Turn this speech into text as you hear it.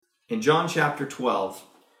In John chapter 12,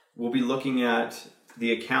 we'll be looking at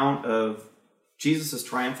the account of Jesus'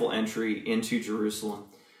 triumphal entry into Jerusalem.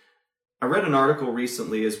 I read an article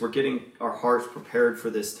recently as we're getting our hearts prepared for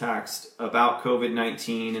this text about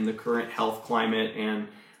COVID-19 and the current health climate and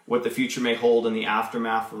what the future may hold in the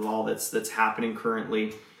aftermath of all that's happening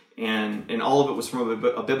currently. And all of it was from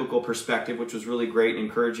a biblical perspective, which was really great and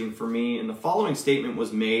encouraging for me. And the following statement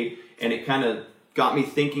was made, and it kind of got me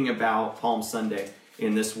thinking about Palm Sunday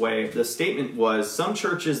in this way. The statement was, some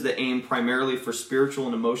churches that aim primarily for spiritual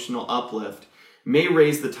and emotional uplift may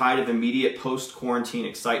raise the tide of immediate post-quarantine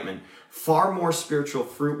excitement. Far more spiritual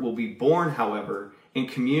fruit will be born, however, in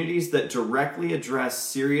communities that directly address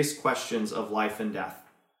serious questions of life and death.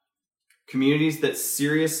 Communities that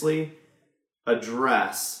seriously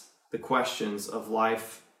address the questions of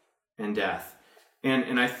life and death.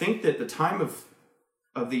 And I think that the time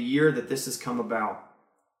of the year that this has come about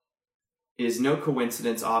is no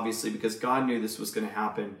coincidence, obviously, because God knew this was going to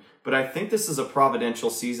happen. But I think this is a providential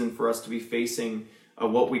season for us to be facing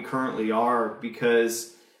what we currently are,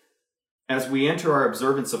 because as we enter our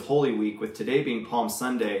observance of Holy Week, with today being Palm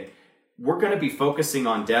Sunday, we're going to be focusing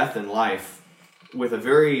on death and life with a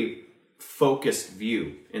very focused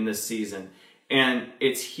view in this season. And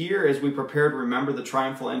it's here as we prepare to remember the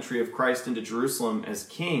triumphal entry of Christ into Jerusalem as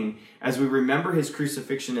King, as we remember his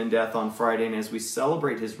crucifixion and death on Friday, and as we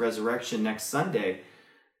celebrate his resurrection next Sunday,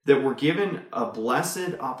 that we're given a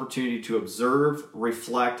blessed opportunity to observe,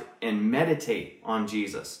 reflect, and meditate on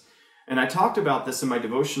Jesus. And I talked about this in my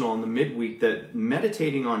devotional in the midweek, that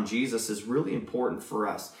meditating on Jesus is really important for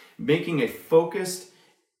us, making a focused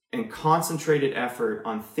and concentrated effort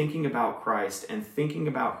on thinking about Christ and thinking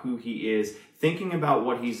about who he is, thinking about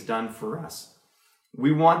what he's done for us.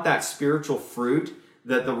 We want that spiritual fruit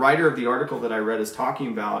that the writer of the article that I read is talking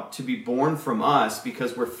about to be born from us,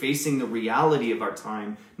 because we're facing the reality of our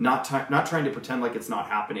time, not trying to pretend like it's not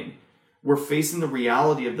happening. We're facing the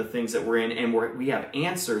reality of the things that we're in, and we have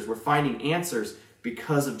answers. We're finding answers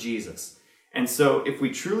because of Jesus. And so if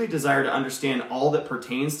we truly desire to understand all that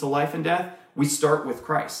pertains to life and death, we start with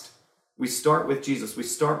Christ. We start with Jesus. We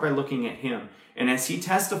start by looking at him. And as he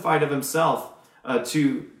testified of himself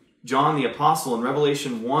to John the Apostle in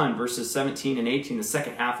Revelation 1, verses 17 and 18, the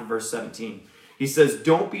second half of verse 17, he says,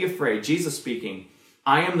 "Don't be afraid," Jesus speaking,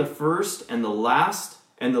 "I am the first and the last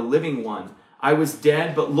and the living one. I was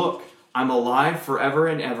dead, but look, I'm alive forever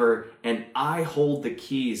and ever, and I hold the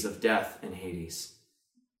keys of death and Hades."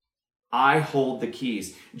 I hold the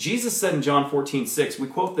keys. Jesus said in John 14:6, we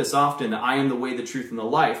quote this often, that I am the way, the truth, and the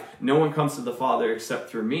life. No one comes to the Father except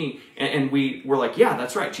through me. And we're like, yeah,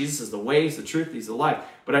 that's right. Jesus is the way, he's the truth, he's the life.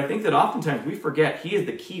 But I think that oftentimes we forget he is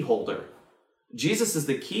the key holder. Jesus is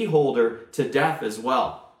the key holder to death as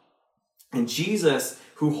well. And Jesus,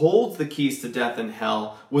 who holds the keys to death and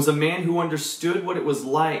hell, was a man who understood what it was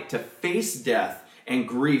like to face death and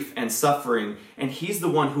grief and suffering. And he's the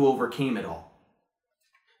one who overcame it all.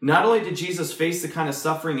 Not only did Jesus face the kind of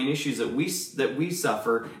suffering and issues that we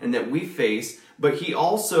suffer and that we face, but he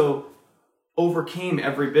also overcame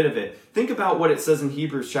every bit of it. Think about what it says in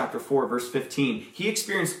Hebrews chapter 4, verse 15. He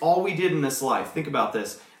experienced all we did in this life. Think about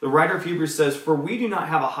this. The writer of Hebrews says, "For we do not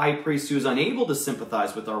have a high priest who is unable to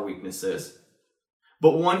sympathize with our weaknesses,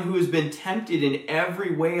 but one who has been tempted in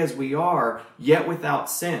every way as we are, yet without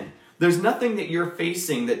sin." There's nothing that you're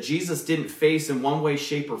facing that Jesus didn't face in one way,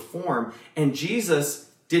 shape, or form, and Jesus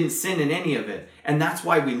didn't sin in any of it. And that's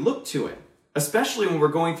why we look to it. Especially when we're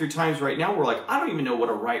going through times right now, we're like, I don't even know what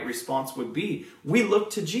a right response would be. We look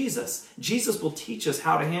to Jesus. Jesus will teach us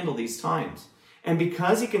how to handle these times. And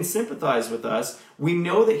because he can sympathize with us, we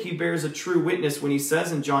know that he bears a true witness when he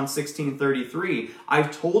says in John 16:33,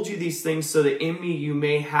 "I've told you these things so that in me you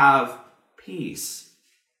may have peace.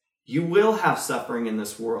 You will have suffering in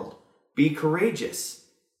this world. Be courageous.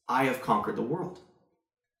 I have conquered the world."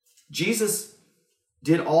 Jesus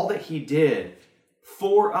did all that he did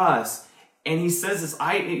for us. And he says this,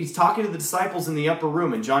 he's talking to the disciples in the upper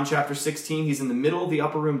room in John chapter 16. He's in the middle of the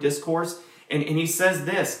upper room discourse. And he says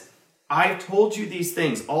this, "I've told you these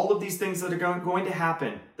things, all of these things that are going to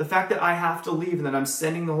happen. The fact that I have to leave and that I'm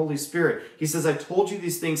sending the Holy Spirit." He says, "I've told you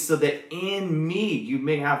these things so that in me you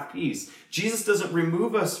may have peace." Jesus doesn't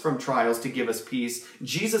remove us from trials to give us peace.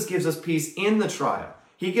 Jesus gives us peace in the trial.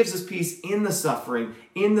 He gives us peace in the suffering,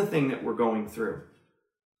 in the thing that we're going through.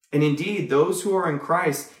 And indeed, those who are in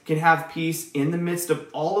Christ can have peace in the midst of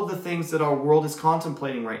all of the things that our world is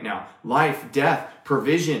contemplating right now. Life, death,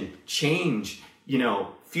 provision, change,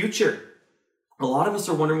 future. A lot of us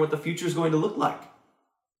are wondering what the future is going to look like.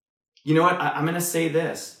 You know what? I'm going to say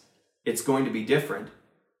this. It's going to be different.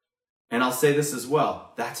 And I'll say this as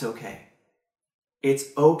well. That's okay. It's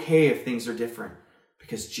okay if things are different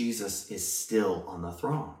because Jesus is still on the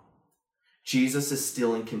throne. Jesus is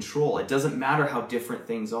still in control. It doesn't matter how different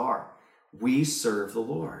things are. We serve the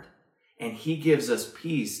Lord, and he gives us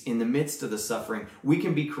peace in the midst of the suffering. We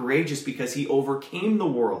can be courageous because he overcame the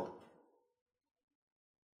world.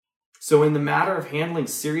 So in the matter of handling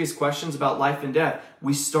serious questions about life and death,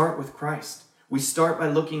 we start with Christ. We start by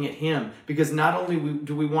looking at him, because not only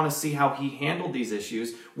do we want to see how he handled these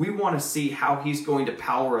issues, we want to see how he's going to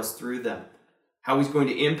power us through them, how he's going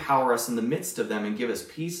to empower us in the midst of them and give us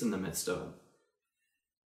peace in the midst of them.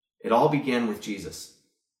 It all began with Jesus.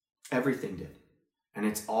 Everything did. And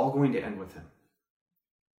it's all going to end with him.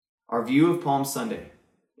 Our view of Palm Sunday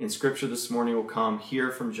in Scripture this morning will come here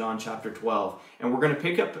from John chapter 12. And we're going to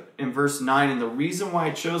pick up in verse 9. And the reason why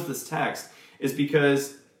I chose this text is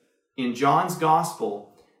because in John's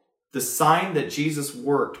Gospel, the sign that Jesus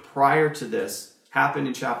worked prior to this happened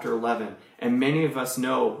in chapter 11. And many of us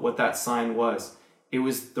know what that sign was. It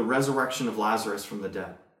was the resurrection of Lazarus from the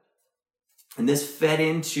dead. And this fed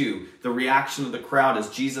into the reaction of the crowd as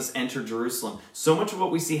Jesus entered Jerusalem. So much of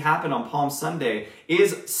what we see happen on Palm Sunday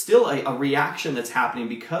is still a reaction that's happening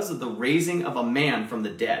because of the raising of a man from the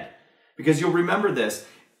dead. Because you'll remember this,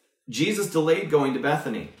 Jesus delayed going to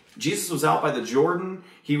Bethany. Jesus was out by the Jordan.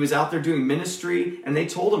 He was out there doing ministry, and they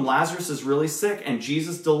told him Lazarus is really sick, and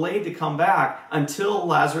Jesus delayed to come back until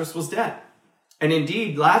Lazarus was dead. And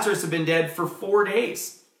indeed, Lazarus had been dead for 4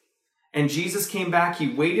 days. And Jesus came back.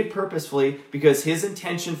 He waited purposefully because his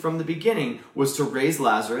intention from the beginning was to raise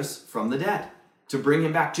Lazarus from the dead, to bring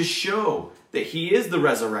him back, to show that he is the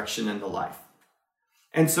resurrection and the life.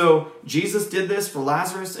 And so Jesus did this for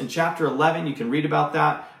Lazarus in chapter 11. You can read about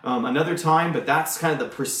that another time, but that's kind of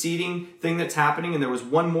the preceding thing that's happening. And there was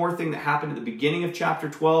one more thing that happened at the beginning of chapter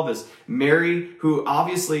 12 as Mary, who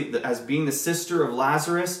obviously, as being the sister of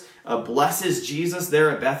Lazarus, blesses Jesus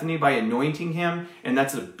there at Bethany by anointing him. And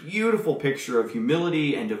that's a beautiful picture of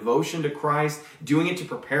humility and devotion to Christ, doing it to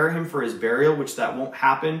prepare him for his burial, which that won't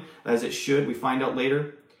happen as it should. We find out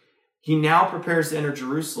later. He now prepares to enter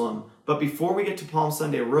Jerusalem. But before we get to Palm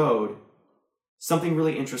Sunday Road, something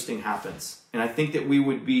really interesting happens. And I think that we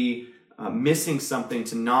would be missing something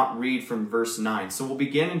to not read from verse 9. So we'll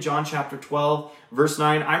begin in John chapter 12, verse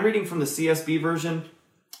 9. I'm reading from the CSB version.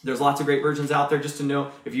 There's lots of great versions out there. Just to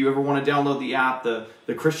know, if you ever want to download the app,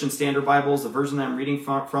 the Christian Standard Bible is the version that I'm reading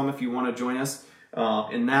from if you want to join us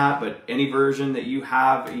in that. But any version that you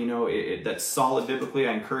have, that's solid biblically,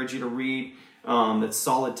 I encourage you to read. That's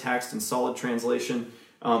solid text and solid translation.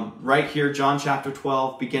 Right here, John chapter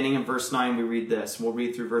 12, beginning in verse 9, we read this. We'll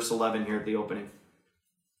read through verse 11 here at the opening.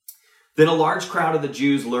 Then a large crowd of the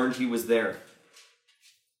Jews learned he was there.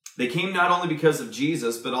 They came not only because of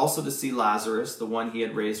Jesus, but also to see Lazarus, the one he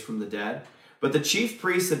had raised from the dead. But the chief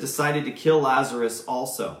priests had decided to kill Lazarus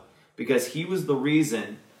also, because he was the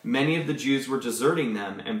reason many of the Jews were deserting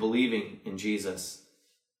them and believing in Jesus.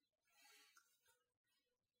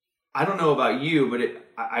 I don't know about you, but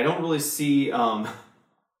I don't really see...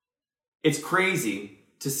 It's crazy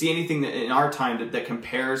to see anything that in our time that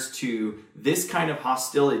compares to this kind of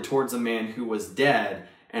hostility towards a man who was dead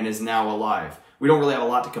and is now alive. We don't really have a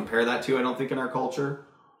lot to compare that to, I don't think, in our culture.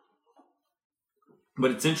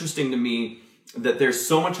 But it's interesting to me that there's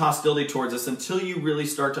so much hostility towards us until you really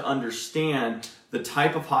start to understand the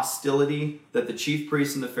type of hostility that the chief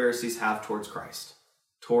priests and the Pharisees have towards Christ,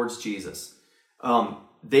 towards Jesus.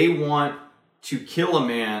 They want to kill a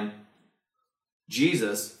man,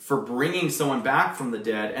 Jesus, for bringing someone back from the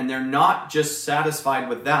dead, and they're not just satisfied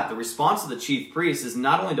with that. The response of the chief priests is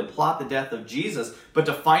not only to plot the death of Jesus, but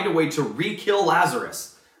to find a way to re-kill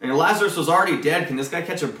Lazarus. And Lazarus was already dead. Can this guy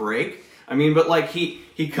catch a break? I mean, but like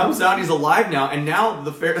he comes out, he's alive now, and now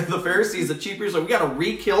the Pharisees, the chief priests, are like, we got to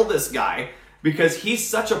re-kill this guy because he's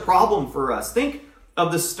such a problem for us. Think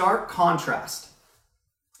of the stark contrast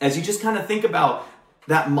as you just kind of think about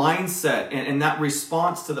that mindset and that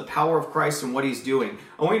response to the power of Christ and what he's doing.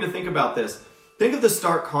 I want you to think about this. Think of the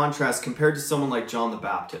stark contrast compared to someone like John the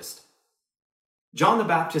Baptist. John the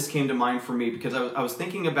Baptist came to mind for me because I was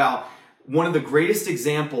thinking about one of the greatest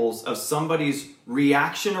examples of somebody's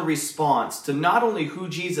reaction or response to not only who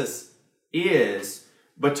Jesus is,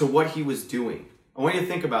 but to what he was doing. I want you to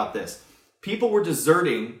think about this. People were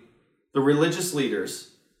deserting the religious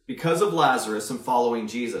leaders because of Lazarus and following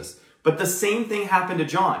Jesus. But the same thing happened to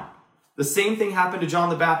John. The same thing happened to John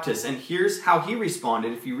the Baptist. And here's how he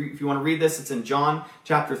responded. If you want to read this, it's in John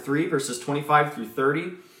chapter 3, verses 25 through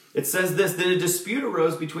 30. It says this: Then a dispute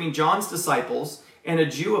arose between John's disciples and a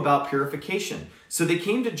Jew about purification. So they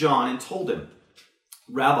came to John and told him,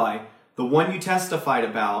 Rabbi, the one you testified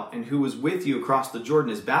about and who was with you across the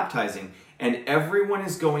Jordan is baptizing, and everyone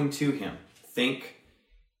is going to him. Think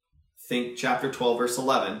chapter 12, verse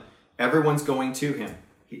 11. Everyone's going to him.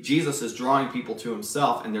 Jesus is drawing people to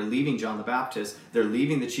himself, and they're leaving John the Baptist. They're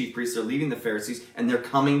leaving the chief priests. They're leaving the Pharisees, and they're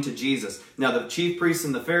coming to Jesus. Now, the chief priests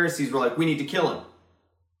and the Pharisees were like, we need to kill him.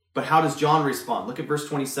 But how does John respond? Look at verse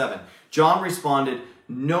 27. John responded,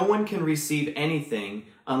 no one can receive anything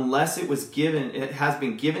unless it has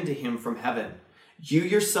been given to him from heaven. You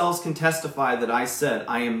yourselves can testify that I said,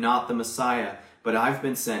 I am not the Messiah, but I've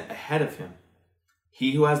been sent ahead of him.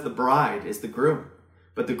 He who has the bride is the groom,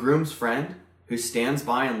 but the groom's friend, who stands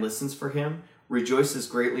by and listens for him, rejoices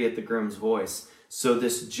greatly at the groom's voice. So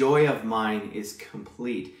this joy of mine is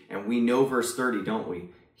complete. And we know verse 30, don't we?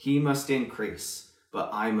 He must increase, but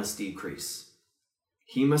I must decrease.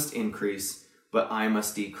 He must increase, but I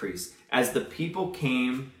must decrease. As the people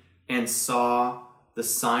came and saw the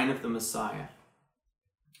sign of the Messiah,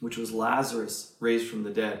 which was Lazarus raised from the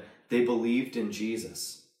dead, they believed in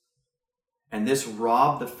Jesus. And this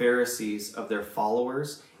robbed the Pharisees of their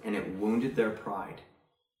followers, and it wounded their pride.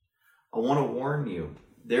 I want to warn you,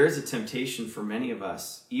 there is a temptation for many of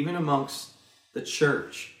us, even amongst the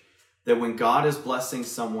church, that when God is blessing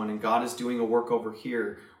someone and God is doing a work over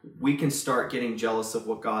here, we can start getting jealous of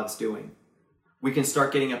what God's doing. We can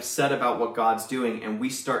start getting upset about what God's doing, and we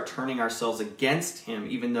start turning ourselves against him,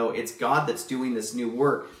 even though it's God that's doing this new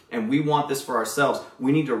work, and we want this for ourselves.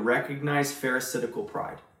 We need to recognize pharisaical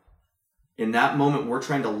pride. In that moment, we're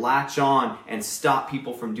trying to latch on and stop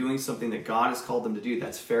people from doing something that God has called them to do.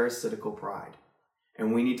 That's pharisaical pride.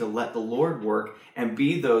 And we need to let the Lord work and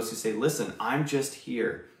be those who say, listen, I'm just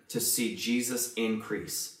here to see Jesus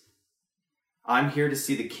increase. I'm here to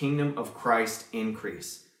see the kingdom of Christ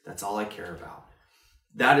increase. That's all I care about.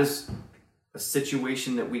 That is a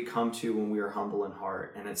situation that we come to when we are humble in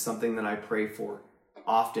heart. And it's something that I pray for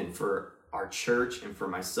often for our church and for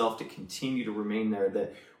myself to continue to remain there,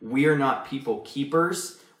 that we are not people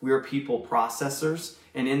keepers, we are people processors.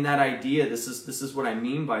 And in that idea, this is what I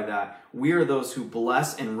mean by that. We are those who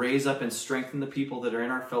bless and raise up and strengthen the people that are in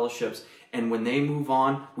our fellowships. And when they move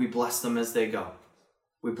on, we bless them as they go.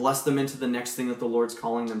 We bless them into the next thing that the Lord's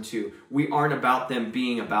calling them to. We aren't about them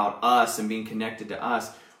being about us and being connected to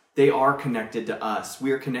us. They are connected to us.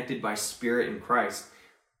 We are connected by Spirit in Christ.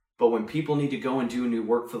 But when people need to go and do a new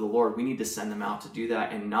work for the Lord, we need to send them out to do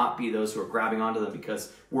that and not be those who are grabbing onto them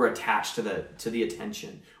because we're attached to the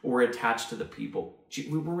attention or we're attached to the people.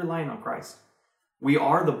 We're relying on Christ. We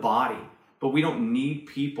are the body, but we don't need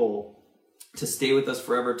people to stay with us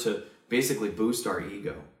forever to basically boost our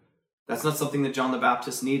ego. That's not something that John the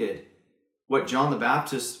Baptist needed. What John the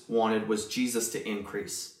Baptist wanted was Jesus to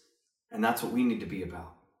increase. And that's what we need to be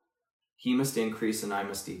about. He must increase and I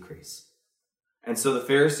must decrease. And so the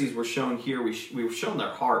Pharisees were shown here, we were shown their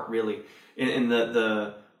heart really in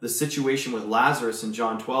the situation with Lazarus in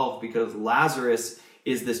John 12, because Lazarus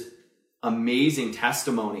is this amazing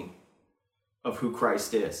testimony of who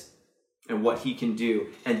Christ is and what he can do.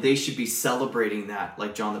 And they should be celebrating that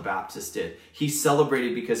like John the Baptist did. He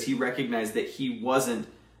celebrated because he recognized that he wasn't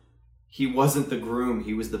the groom,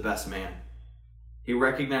 he was the best man. He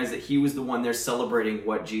recognized that he was the one there celebrating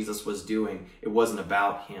what Jesus was doing. It wasn't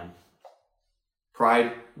about him.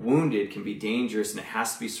 Pride wounded can be dangerous, and it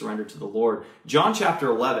has to be surrendered to the Lord. John chapter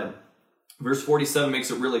 11, verse 47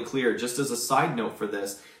 makes it really clear, just as a side note for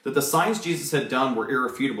this, that the signs Jesus had done were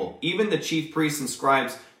irrefutable. Even the chief priests and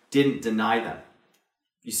scribes didn't deny them.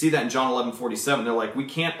 You see that in John 11:47. They're like, we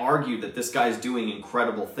can't argue that this guy's doing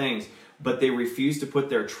incredible things, but they refuse to put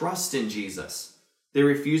their trust in Jesus. They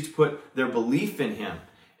refuse to put their belief in him.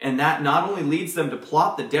 And that not only leads them to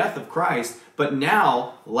plot the death of Christ, but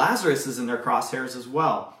now Lazarus is in their crosshairs as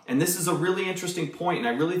well. And this is a really interesting point, and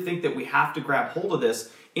I really think that we have to grab hold of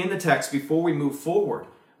this in the text before we move forward,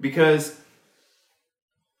 because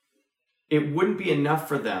it wouldn't be enough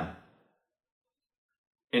for them,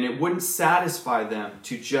 and it wouldn't satisfy them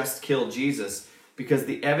to just kill Jesus, because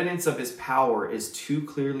the evidence of his power is too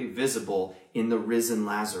clearly visible in the risen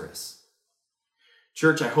Lazarus.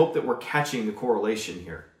 Church, I hope that we're catching the correlation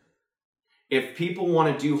here. If people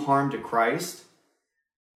want to do harm to Christ,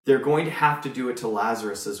 they're going to have to do it to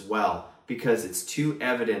Lazarus as well, because it's too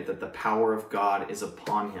evident that the power of God is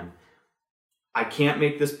upon him. I can't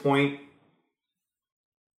make this point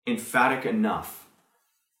emphatic enough.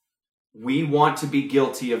 We want to be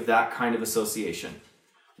guilty of that kind of association.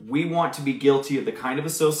 We want to be guilty of the kind of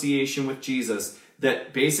association with Jesus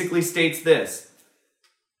that basically states this: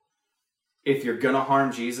 if you're going to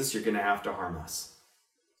harm Jesus, you're going to have to harm us.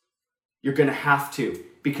 You're going to have to,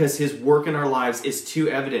 because his work in our lives is too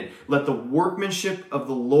evident. Let the workmanship of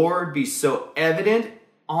the Lord be so evident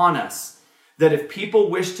on us that if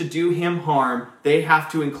people wish to do him harm, they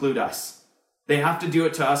have to include us. They have to do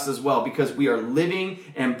it to us as well, because we are living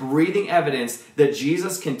and breathing evidence that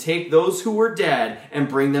Jesus can take those who were dead and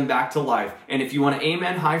bring them back to life. And if you want to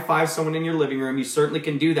amen, high five someone in your living room, you certainly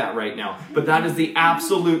can do that right now. But that is the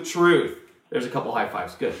absolute truth. There's a couple high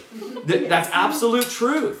fives. Good. That's absolute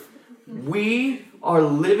truth. We are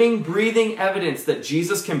living, breathing evidence that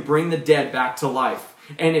Jesus can bring the dead back to life.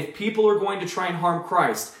 And if people are going to try and harm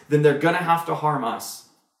Christ, then they're going to have to harm us.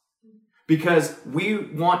 Because we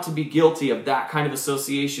want to be guilty of that kind of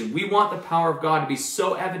association. We want the power of God to be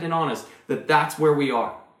so evident on us that that's where we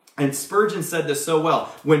are. And Spurgeon said this so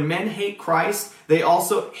well. When men hate Christ, they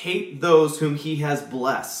also hate those whom he has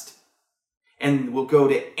blessed, and will go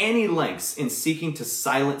to any lengths in seeking to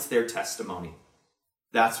silence their testimony.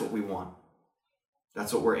 That's what we want.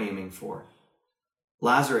 That's what we're aiming for.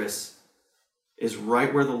 Lazarus is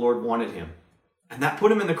right where the Lord wanted him. And that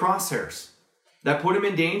put him in the crosshairs. That put him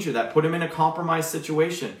in danger. That put him in a compromised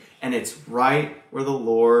situation. And it's right where the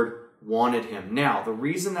Lord wanted him. Now, the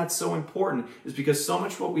reason that's so important is because so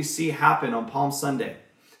much what we see happen on Palm Sunday,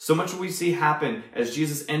 so much what we see happen as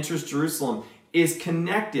Jesus enters Jerusalem, is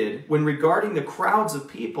connected, when regarding the crowds of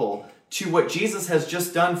people, to what Jesus has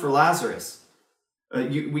just done for Lazarus.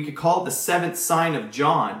 We could call it the seventh sign of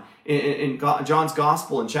John. In John's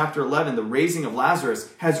Gospel in chapter 11, the raising of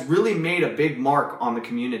Lazarus has really made a big mark on the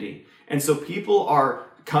community. And so people are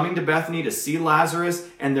coming to Bethany to see Lazarus,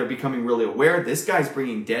 and they're becoming really aware this guy's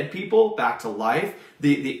bringing dead people back to life.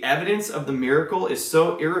 The evidence of the miracle is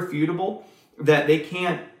so irrefutable that the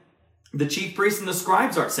chief priests and the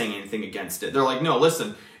scribes aren't saying anything against it. They're like, no,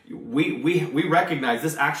 listen, we recognize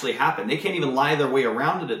this actually happened. They can't even lie their way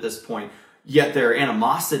around it at this point. Yet their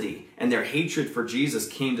animosity and their hatred for Jesus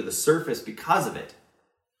came to the surface because of it.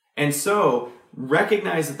 And so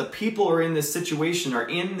recognize that the people are in this situation, are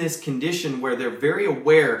in this condition where they're very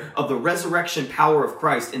aware of the resurrection power of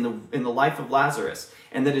Christ in the life of Lazarus.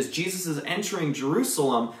 And that as Jesus is entering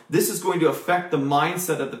Jerusalem, this is going to affect the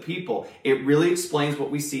mindset of the people. It really explains what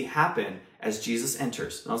we see happen as Jesus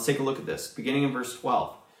enters. Now let's take a look at this, beginning in verse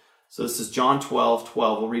 12. So this is John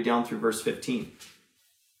 12:12. We'll read down through verse 15.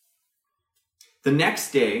 The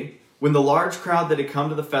next day, when the large crowd that had come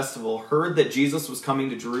to the festival heard that Jesus was coming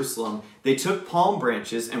to Jerusalem, they took palm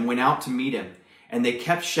branches and went out to meet him. And they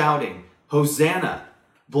kept shouting, "Hosanna!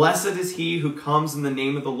 Blessed is he who comes in the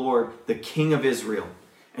name of the Lord, the King of Israel."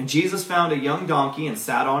 And Jesus found a young donkey and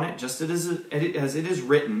sat on it, just as it is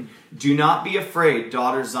written, "Do not be afraid,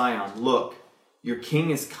 daughter Zion. Look, your king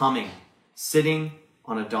is coming, sitting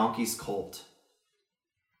on a donkey's colt."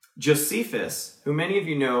 Josephus, who many of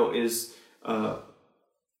you know is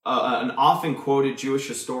an often quoted Jewish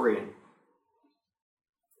historian,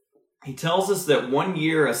 he tells us that one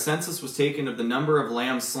year a census was taken of the number of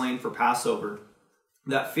lambs slain for Passover.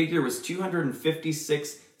 That figure was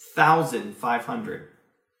 256,500.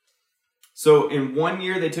 So in 1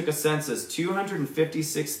 year they took a census,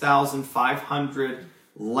 256,500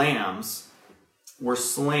 lambs were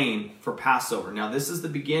slain for Passover. Now this is the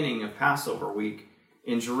beginning of Passover week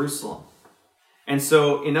in Jerusalem. And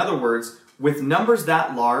so, in other words, with numbers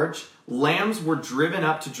that large, lambs were driven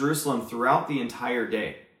up to Jerusalem throughout the entire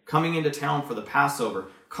day, coming into town for the Passover.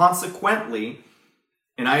 Consequently,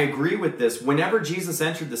 and I agree with this, whenever Jesus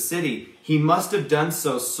entered the city, he must have done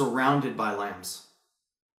so surrounded by lambs.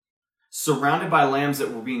 Surrounded by lambs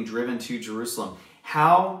that were being driven to Jerusalem.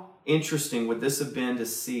 How interesting would this have been to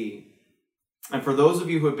see? And for those of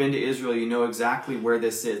you who have been to Israel, you know exactly where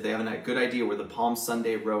this is. They have a good idea where the Palm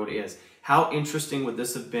Sunday road is. How interesting would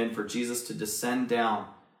this have been for Jesus to descend down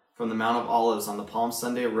from the Mount of Olives on the Palm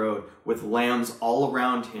Sunday road with lambs all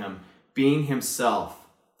around him, being himself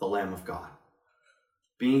the Lamb of God,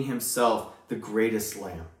 being himself the greatest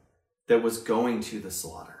lamb that was going to the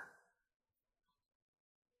slaughter.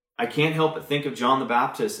 I can't help but think of John the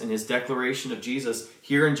Baptist and his declaration of Jesus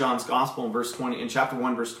here in John's Gospel in chapter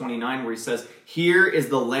 1, verse 29, where he says, "Here is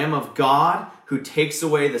the Lamb of God who takes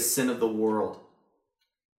away the sin of the world."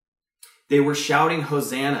 They were shouting,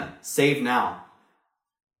 "Hosanna, save now."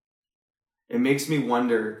 It makes me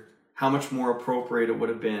wonder how much more appropriate it would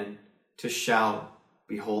have been to shout,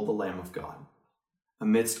 "Behold the Lamb of God,"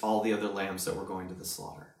 amidst all the other lambs that were going to the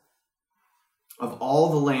slaughter. Of all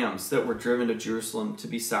the lambs that were driven to Jerusalem to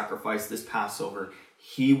be sacrificed this Passover,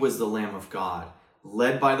 he was the Lamb of God,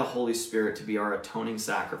 led by the Holy Spirit to be our atoning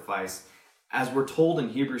sacrifice, as we're told in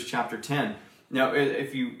Hebrews chapter 10. Now,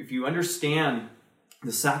 if you understand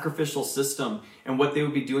the sacrificial system and what they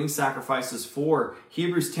would be doing sacrifices for,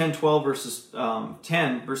 Hebrews 10 verses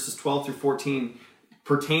 12 through 14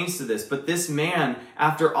 pertains to this. But this man,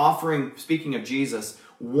 after offering, speaking of Jesus,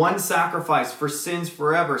 one sacrifice for sins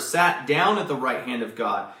forever, sat down at the right hand of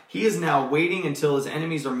God. He is now waiting until his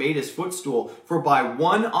enemies are made his footstool. For by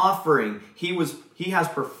one offering, he has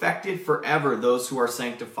perfected forever those who are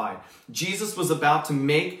sanctified. Jesus was about to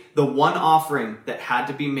make the one offering that had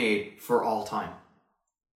to be made for all time.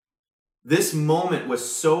 This moment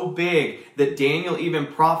was so big that Daniel even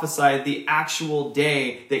prophesied the actual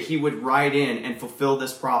day that he would ride in and fulfill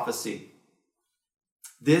this prophecy.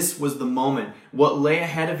 This was the moment. What lay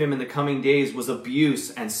ahead of him in the coming days was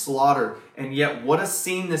abuse and slaughter. And yet what a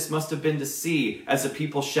scene this must have been to see as the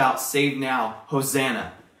people shout, "Save now,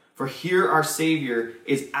 Hosanna." For here our Savior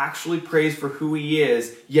is actually praised for who he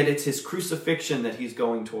is, yet it's his crucifixion that he's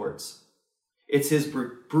going towards. It's his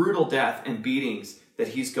brutal death and beatings that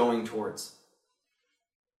he's going towards.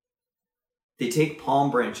 They take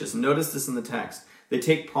palm branches. Notice this in the text. They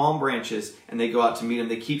take palm branches and they go out to meet him.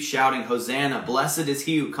 They keep shouting, "Hosanna, blessed is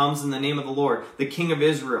he who comes in the name of the Lord, the King of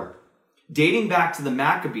Israel." Dating back to the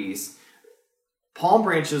Maccabees, palm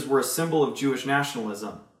branches were a symbol of Jewish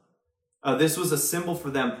nationalism. This was a symbol for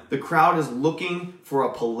them. The crowd is looking for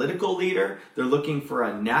a political leader. They're looking for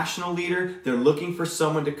a national leader. They're looking for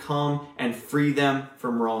someone to come and free them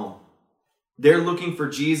from Rome. They're looking for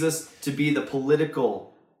Jesus to be the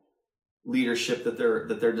political leadership that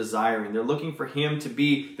they're desiring. They're looking for him to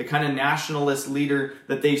be the kind of nationalist leader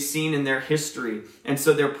that they've seen in their history. And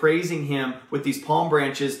so they're praising him with these palm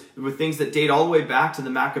branches, with things that date all the way back to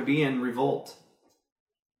the Maccabean revolt.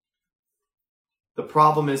 The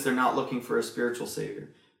problem is they're not looking for a spiritual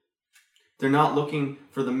savior. They're not looking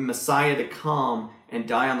for the Messiah to come and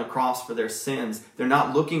die on the cross for their sins. They're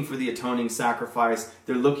not looking for the atoning sacrifice.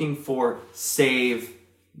 They're looking for save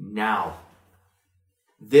now.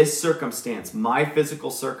 This circumstance, my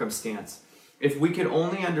physical circumstance, if we could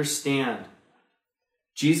only understand,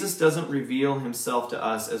 Jesus doesn't reveal himself to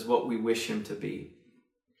us as what we wish him to be.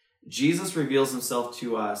 Jesus reveals himself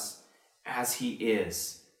to us as he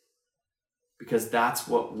is, because that's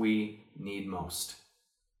what we need most.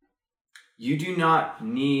 You do not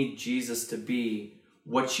need Jesus to be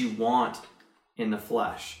what you want in the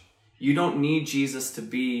flesh. You don't need Jesus to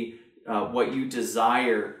be what you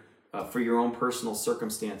desire for your own personal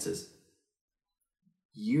circumstances.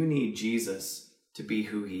 You need Jesus to be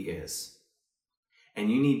who he is. And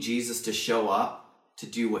you need Jesus to show up to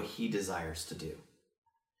do what he desires to do.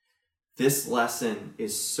 This lesson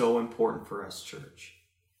is so important for us, church.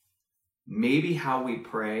 Maybe how we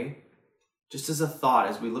pray, just as a thought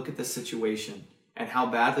as we look at this situation and how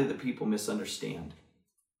badly the people misunderstand.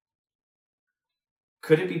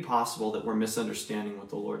 Could it be possible that we're misunderstanding what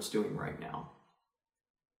the Lord's doing right now?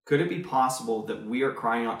 Could it be possible that we are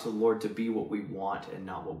crying out to the Lord to be what we want and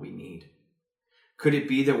not what we need? Could it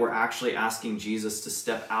be that we're actually asking Jesus to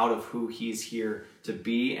step out of who he's here to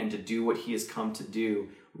be and to do what he has come to do,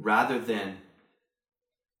 rather than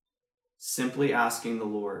simply asking the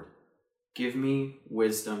Lord, give me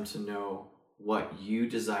wisdom to know what you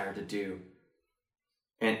desire to do?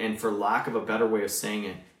 And for lack of a better way of saying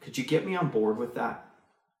it, could you get me on board with that?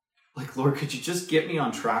 Like, Lord, could you just get me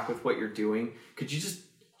on track with what you're doing? Could you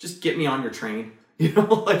just get me on your train? You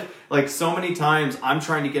know, like so many times I'm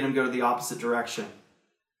trying to get him to go to the opposite direction.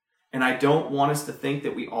 And I don't want us to think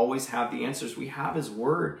that we always have the answers. We have his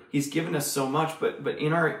word. He's given us so much, but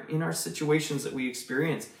in our situations that we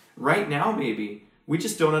experience right now, maybe we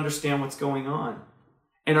just don't understand what's going on.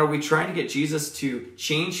 And are we trying to get Jesus to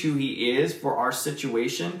change who he is for our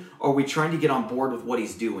situation? Or are we trying to get on board with what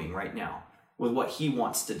he's doing right now, with what he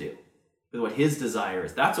wants to do, with what his desire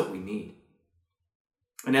is? That's what we need.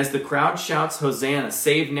 And as the crowd shouts, "Hosanna,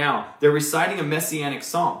 save now," they're reciting a messianic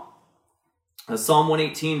psalm. Psalm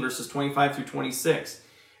 118, verses 25 through 26.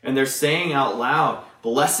 And they're saying out loud,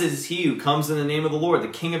 "Blessed is he who comes in the name of the Lord, the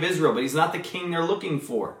King of Israel." But he's not the king they're looking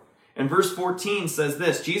for. And verse 14 says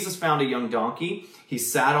this, "Jesus found a young donkey. He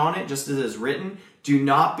sat on it, just as it is written, 'Do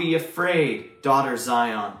not be afraid, daughter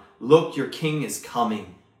Zion. Look, your king is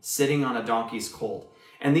coming, sitting on a donkey's colt.'"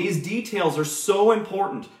 And these details are so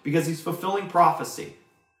important because he's fulfilling prophecy.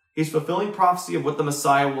 He's fulfilling prophecy of what the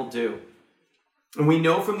Messiah will do. And we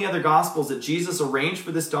know from the other Gospels that Jesus arranged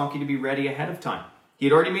for this donkey to be ready ahead of time. He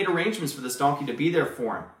had already made arrangements for this donkey to be there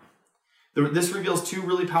for him. This reveals two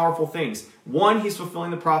really powerful things. One, he's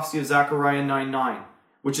fulfilling the prophecy of Zechariah 9:9,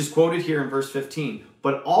 which is quoted here in verse 15.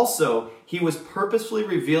 But also, he was purposefully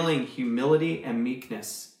revealing humility and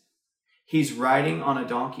meekness. He's riding on a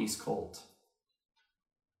donkey's colt.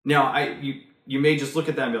 Now, you may just look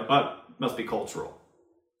at that and go, "Oh, it must be cultural."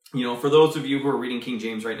 You know, for those of you who are reading King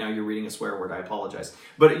James right now, you're reading a swear word. I apologize.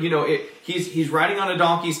 But, you know, he's riding on a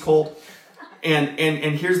donkey's colt. And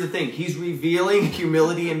here's the thing. He's revealing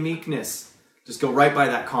humility and meekness. Just go right by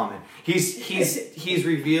that comment. He's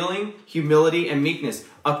revealing humility and meekness.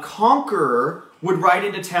 A conqueror would ride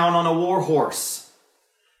into town on a war horse,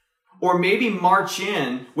 or maybe march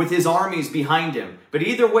in with his armies behind him. But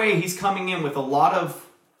either way, he's coming in with a lot of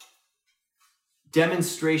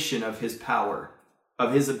demonstration of his power,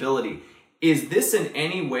 of his ability. Is this in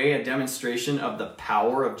any way a demonstration of the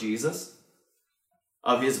power of Jesus?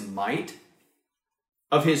 Of his might?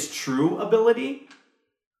 Of his true ability?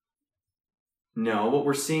 No, what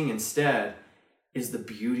we're seeing instead is the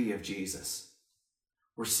beauty of Jesus.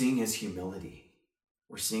 We're seeing his humility.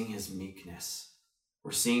 We're seeing his meekness.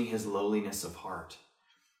 We're seeing his lowliness of heart.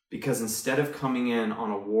 Because instead of coming in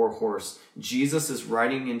on a war horse, Jesus is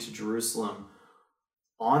riding into Jerusalem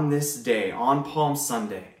on this day, on Palm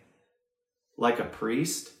Sunday, like a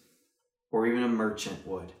priest or even a merchant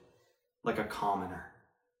would, like a commoner.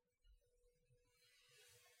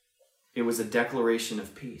 It was a declaration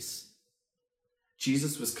of peace.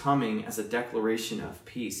 Jesus was coming as a declaration of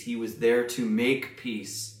peace. He was there to make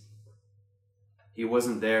peace. He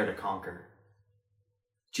wasn't there to conquer.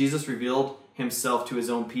 Jesus revealed himself to his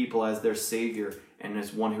own people as their Savior and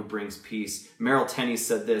as one who brings peace. Merrill Tenney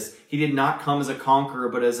said this: he did not come as a conqueror,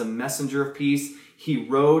 but as a messenger of peace. He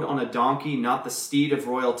rode on a donkey, not the steed of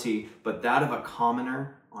royalty, but that of a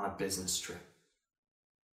commoner on a business trip.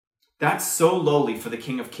 That's so lowly for the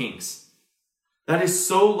King of Kings. That is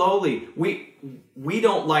so lowly. We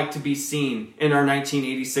don't like to be seen in our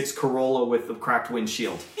 1986 Corolla with the cracked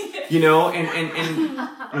windshield, and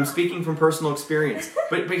I'm speaking from personal experience.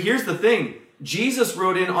 But here's the thing. Jesus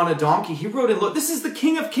rode in on a donkey. He rode in, look, this is the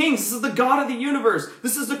King of Kings. This is the God of the universe.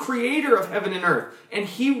 This is the creator of heaven and earth. And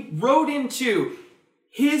he rode into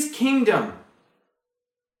his kingdom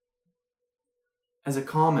as a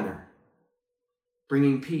commoner,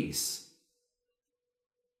 bringing peace.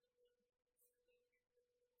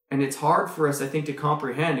 And it's hard for us, I think, to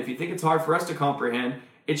comprehend. If you think it's hard for us to comprehend,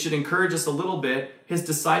 it should encourage us a little bit. His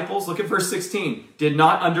disciples, look at verse 16, did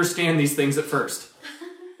not understand these things at first.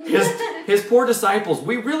 His poor disciples,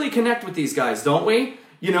 we really connect with these guys, don't we?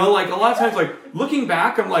 A lot of times, looking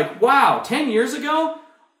back, I'm like, wow, 10 years ago,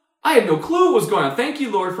 I had no clue what was going on. Thank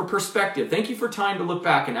you, Lord, for perspective. Thank you for time to look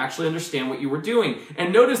back and actually understand what you were doing.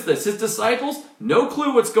 And notice this, his disciples, no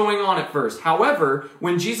clue what's going on at first. However,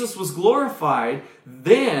 when Jesus was glorified,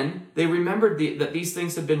 then they remembered that these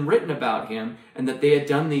things had been written about him and that they had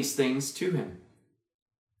done these things to him.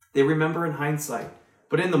 They remember in hindsight.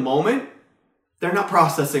 But in the moment, they're not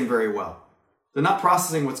processing very well. They're not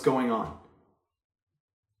processing what's going on.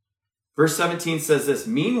 Verse 17 says this: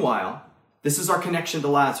 meanwhile, this is our connection to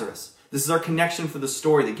Lazarus. This is our connection for the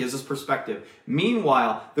story that gives us perspective.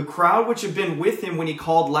 Meanwhile, the crowd which had been with him when he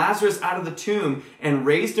called Lazarus out of the tomb and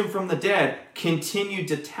raised him from the dead continued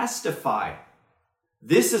to testify.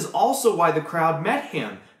 This is also why the crowd met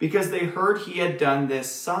him, because they heard he had done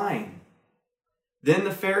this sign. Then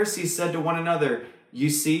the Pharisees said to one another, you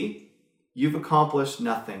see, you've accomplished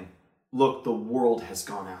nothing. Look, the world has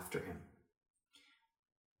gone after him.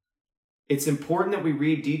 It's important that we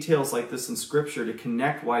read details like this in Scripture to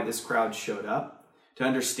connect why this crowd showed up, to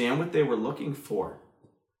understand what they were looking for.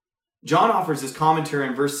 John offers his commentary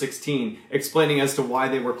in verse 16, explaining as to why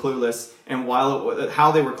they were clueless and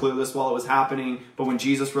how they were clueless while it was happening. But when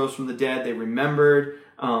Jesus rose from the dead, they remembered,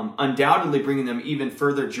 undoubtedly bringing them even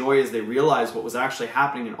further joy as they realized what was actually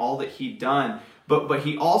happening and all that he'd done. But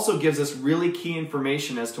he also gives us really key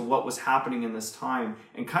information as to what was happening in this time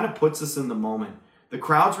and kind of puts us in the moment. The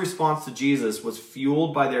crowd's response to Jesus was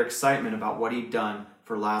fueled by their excitement about what he'd done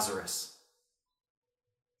for Lazarus.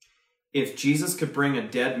 If Jesus could bring a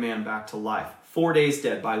dead man back to life, 4 days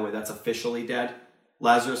dead, by the way, that's officially dead.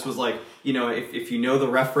 Lazarus was like, if you know the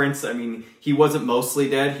reference, he wasn't mostly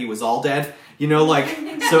dead, he was all dead.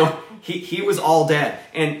 So he was all dead.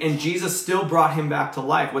 And Jesus still brought him back to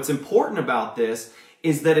life. What's important about this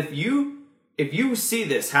is that if you see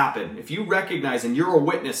this happen, if you recognize and you're a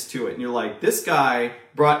witness to it, and you're like, this guy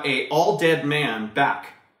brought a all dead man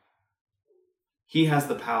back, he has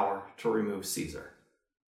the power to remove Caesar.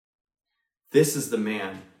 This is the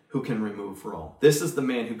man who can remove Rome. This is the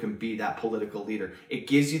man who can be that political leader. It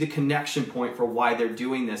gives you the connection point for why they're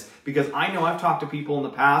doing this. Because I know I've talked to people in the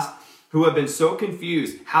past who have been so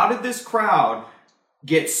confused. How did this crowd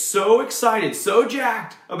get so excited, so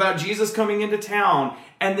jacked about Jesus coming into town,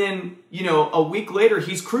 and then, a week later,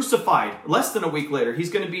 he's crucified. Less than a week later,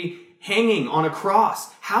 he's going to be hanging on a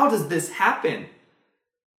cross. How does this happen?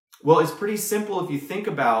 Well, it's pretty simple if you think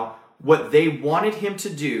about what they wanted him to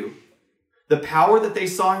do, the power that they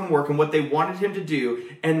saw him work and what they wanted him to do,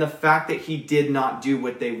 and the fact that he did not do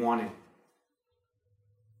what they wanted.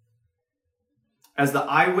 As the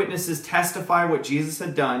eyewitnesses testify what Jesus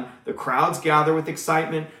had done, the crowds gather with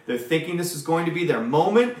excitement. They're thinking this is going to be their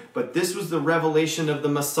moment, but this was the revelation of the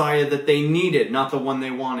Messiah that they needed, not the one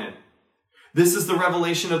they wanted. This is the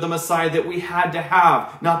revelation of the Messiah that we had to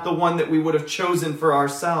have, not the one that we would have chosen for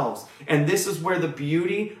ourselves. And this is where the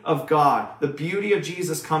beauty of God, the beauty of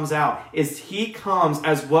Jesus comes out, is he comes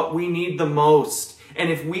as what we need the most. And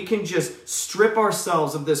if we can just strip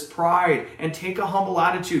ourselves of this pride and take a humble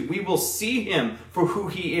attitude, we will see him for who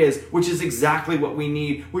he is, which is exactly what we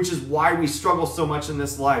need, which is why we struggle so much in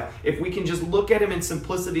this life. If we can just look at him in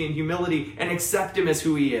simplicity and humility and accept him as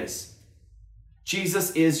who he is.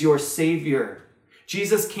 Jesus is your Savior.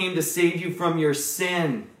 Jesus came to save you from your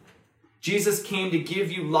sin. Jesus came to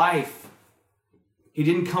give you life. He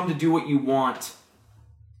didn't come to do what you want.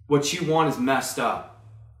 What you want is messed up.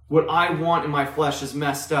 What I want in my flesh is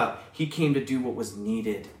messed up. He came to do what was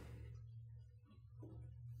needed.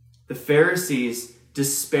 The Pharisees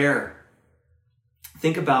despair.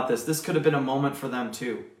 Think about this. This could have been a moment for them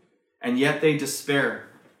too. And yet they despair.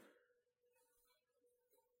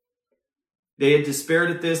 They had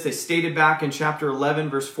despaired at this. They stated back in chapter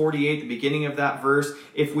 11, verse 48, the beginning of that verse,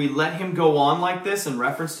 if we let him go on like this, in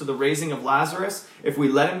reference to the raising of Lazarus, if we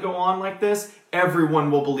let him go on like this,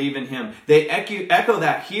 everyone will believe in him. They echo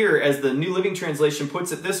that here as the New Living Translation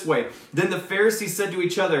puts it this way. Then the Pharisees said to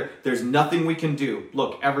each other, there's nothing we can do.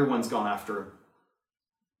 Look, everyone's gone after him.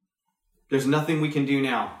 There's nothing we can do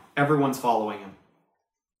now. Everyone's following him.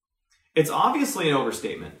 It's obviously an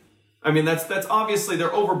overstatement. I mean, that's obviously, they're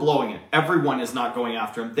overblowing it. Everyone is not going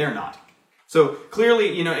after him. They're not. So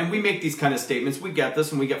clearly, and we make these kind of statements. We get this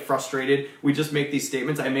and we get frustrated. We just make these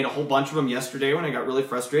statements. I made a whole bunch of them yesterday when I got really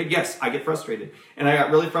frustrated. Yes, I get frustrated. And I got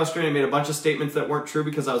really frustrated. I made a bunch of statements that weren't true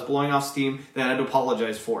because I was blowing off steam that I had to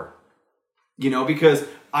apologize for. Because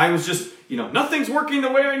I was just, nothing's working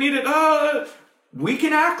the way I need it. We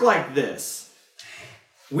can act like this.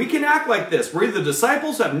 We can act like this. We're either the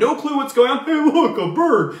disciples who have no clue what's going on. Hey, look, a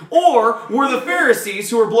bird. Or we're the Pharisees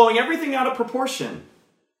who are blowing everything out of proportion.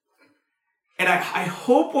 And I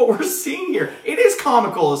hope what we're seeing here, it is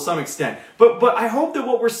comical to some extent, but I hope that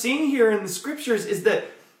what we're seeing here in the scriptures is that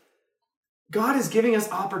God is giving us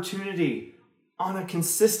opportunity on a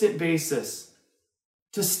consistent basis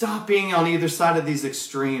to stop being on either side of these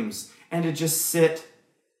extremes and to just sit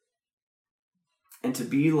and to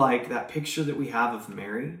be like that picture that we have of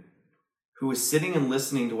Mary, who was sitting and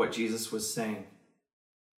listening to what Jesus was saying.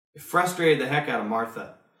 It frustrated the heck out of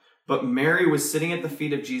Martha. But Mary was sitting at the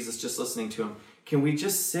feet of Jesus, just listening to him. Can we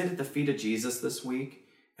just sit at the feet of Jesus this week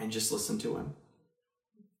and just listen to him?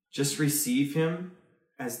 Just receive him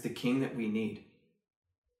as the king that we need.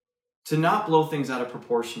 To not blow things out of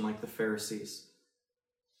proportion like the Pharisees.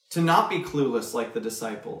 To not be clueless like the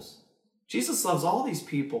disciples. Jesus loves all these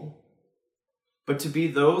people. But to be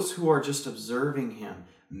those who are just observing him,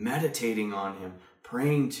 meditating on him,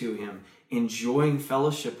 praying to him, enjoying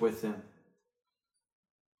fellowship with him.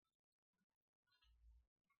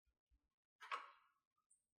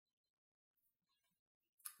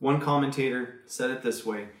 One commentator said it this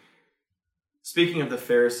way. Speaking of the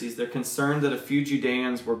Pharisees, they're concerned that a few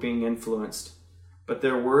Judeans were being influenced, but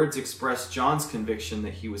their words expressed John's conviction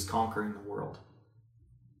that he was conquering the world.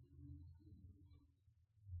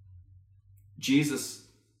 Jesus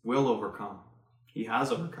will overcome. He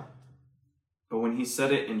has overcome. But when he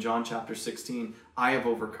said it in John chapter 16, I have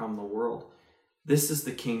overcome the world. This is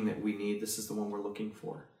the king that we need. This is the one we're looking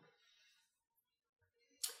for.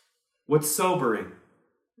 What's sobering,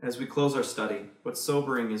 as we close our study, what's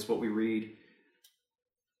sobering is what we read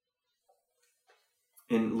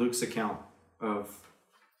in Luke's account of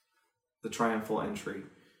the triumphal entry.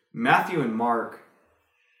 Matthew and Mark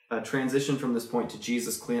transition from this point to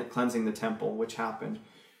Jesus cleansing the temple, which happened.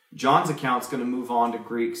 John's account is going to move on to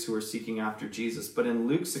Greeks who are seeking after Jesus. But in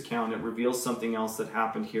Luke's account, it reveals something else that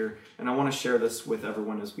happened here. And I want to share this with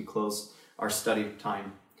everyone as we close our study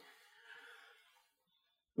time.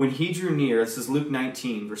 When he drew near, this is Luke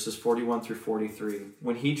 19, verses 41 through 43.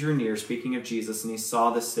 When he drew near, speaking of Jesus, and he saw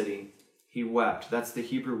the city, he wept. That's the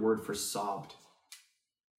Hebrew word for sobbed.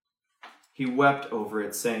 He wept over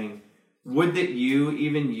it, saying, would that you,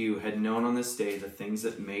 even you, had known on this day the things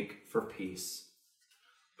that make for peace.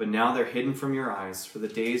 But now they're hidden from your eyes, for the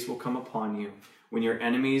days will come upon you when your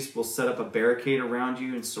enemies will set up a barricade around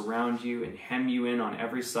you and surround you and hem you in on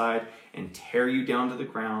every side and tear you down to the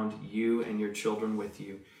ground, you and your children with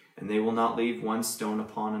you. And they will not leave one stone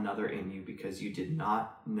upon another in you, because you did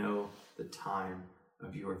not know the time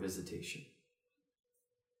of your visitation.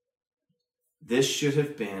 This should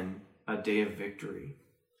have been a day of victory,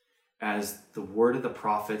 as the word of the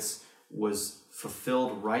prophets was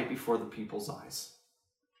fulfilled right before the people's eyes.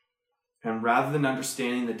 And rather than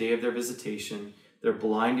understanding the day of their visitation, they're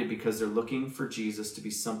blinded because they're looking for Jesus to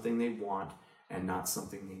be something they want and not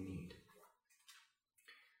something they need.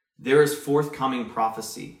 There is forthcoming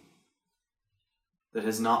prophecy that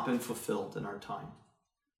has not been fulfilled in our time.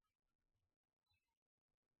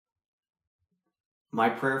 My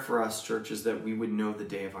prayer for us, church, is that we would know the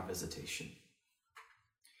day of our visitation.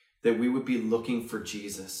 That we would be looking for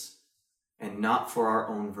Jesus and not for our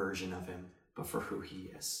own version of him, but for who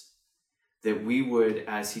he is. That we would,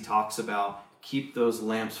 as he talks about, keep those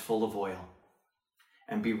lamps full of oil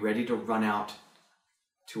and be ready to run out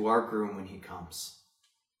to our groom when he comes.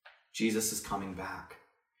 Jesus is coming back,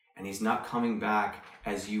 and he's not coming back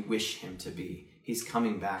as you wish him to be. He's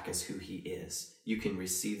coming back as who he is. You can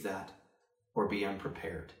receive that or be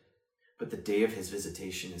unprepared, but the day of his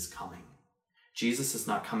visitation is coming. Jesus is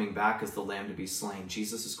not coming back as the lamb to be slain.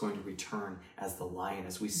 Jesus is going to return as the lion,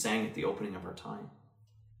 as we sang at the opening of our time.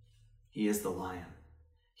 He is the lion.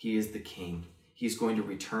 He is the king. He's going to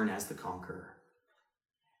return as the conqueror.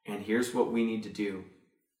 And here's what we need to do.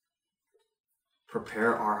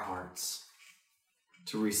 Prepare our hearts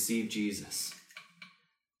to receive Jesus,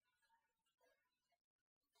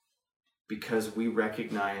 because we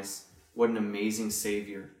recognize what an amazing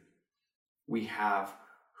Savior we have,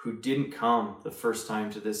 who didn't come the first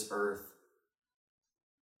time to this earth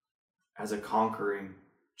as a conquering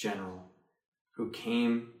general, who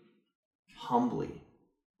came humbly,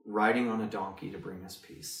 riding on a donkey to bring us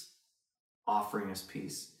peace, offering us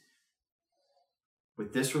peace.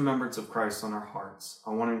 With this remembrance of Christ on our hearts, I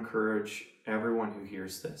want to encourage everyone who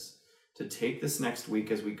hears this to take this next week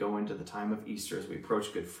as we go into the time of Easter, as we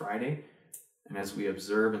approach Good Friday, and as we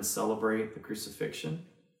observe and celebrate the crucifixion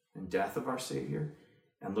and death of our Savior,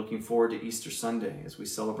 and looking forward to Easter Sunday as we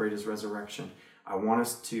celebrate his resurrection. I want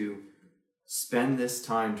us to spend this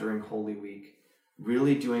time during Holy Week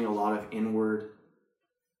really doing a lot of inward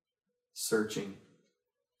searching,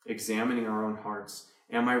 examining our own hearts.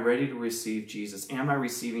 Am I ready to receive Jesus? Am I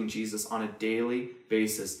receiving Jesus on a daily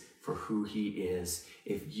basis for who he is?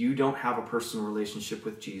 If you don't have a personal relationship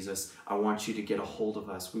with Jesus, I want you to get a hold of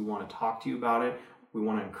us. We want to talk to you about it. We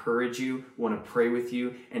want to encourage you. We want to pray with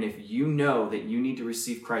you. And if you know that you need to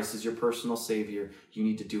receive Christ as your personal Savior, you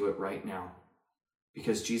need to do it right now,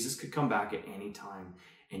 because Jesus could come back at any time,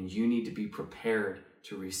 and you need to be prepared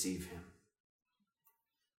to receive him.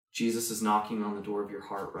 Jesus is knocking on the door of your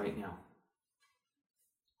heart right now.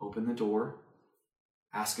 Open the door.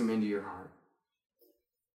 Ask him into your heart.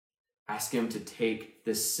 Ask him to take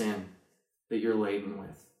this sin that you're laden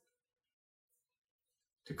with,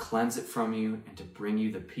 to cleanse it from you and to bring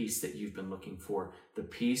you the peace that you've been looking for. The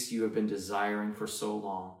peace you have been desiring for so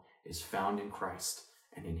long is found in Christ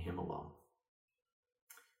and in him alone.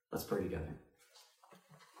 Let's pray together.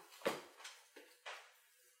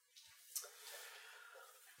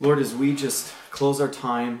 Lord, as we just close our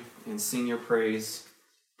time and sing your praise,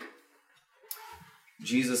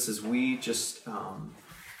 Jesus, as we just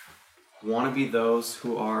want to be those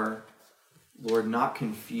who are, Lord, not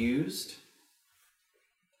confused,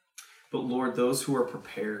 but Lord, those who are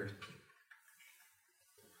prepared.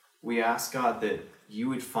 We ask, God, that you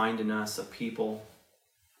would find in us a people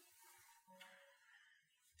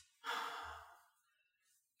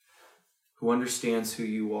who understands who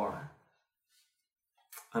you are,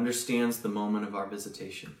 understands the moment of our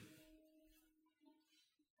visitation.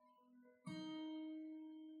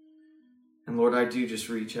 And Lord, I do just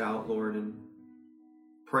reach out, Lord, and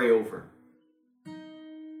pray over,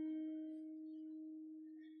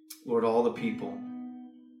 Lord, all the people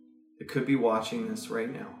that could be watching this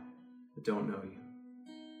right now that don't know you.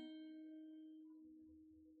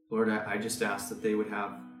 Lord, I just ask that they would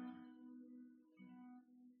have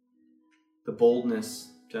the boldness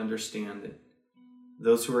to understand that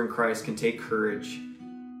those who are in Christ can take courage.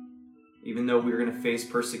 Even though we're going to face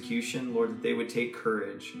persecution, Lord, that they would take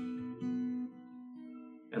courage.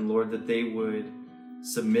 And Lord, that they would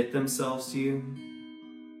submit themselves to you.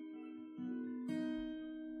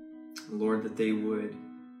 Lord, that they would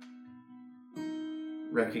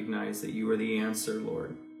recognize that you are the answer,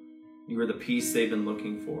 Lord. You are the peace they've been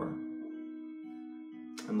looking for.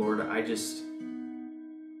 And Lord, I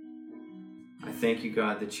thank you,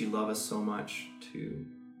 God, that you love us so much to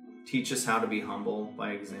teach us how to be humble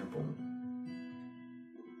by example.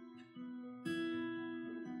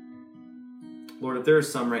 Lord, if there are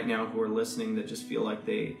some right now who are listening that just feel like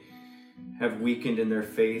they have weakened in their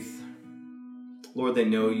faith, Lord, they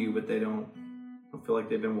know you, but they don't feel like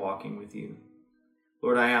they've been walking with you.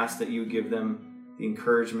 Lord, I ask that you give them the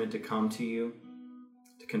encouragement to come to you,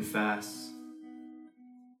 to confess,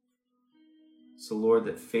 So, Lord,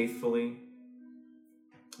 that faithfully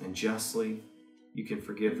and justly you can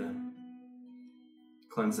forgive them,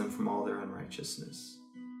 cleanse them from all their unrighteousness.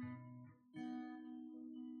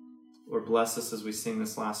 Lord, bless us as we sing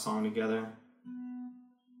this last song together.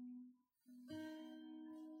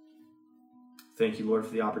 Thank you, Lord,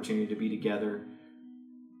 for the opportunity to be together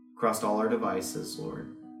across all our devices,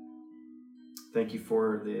 Lord. Thank you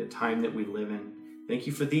for the time that we live in. Thank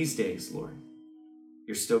you for these days, Lord.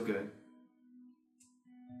 You're still good.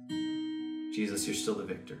 Jesus, you're still the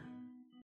victor.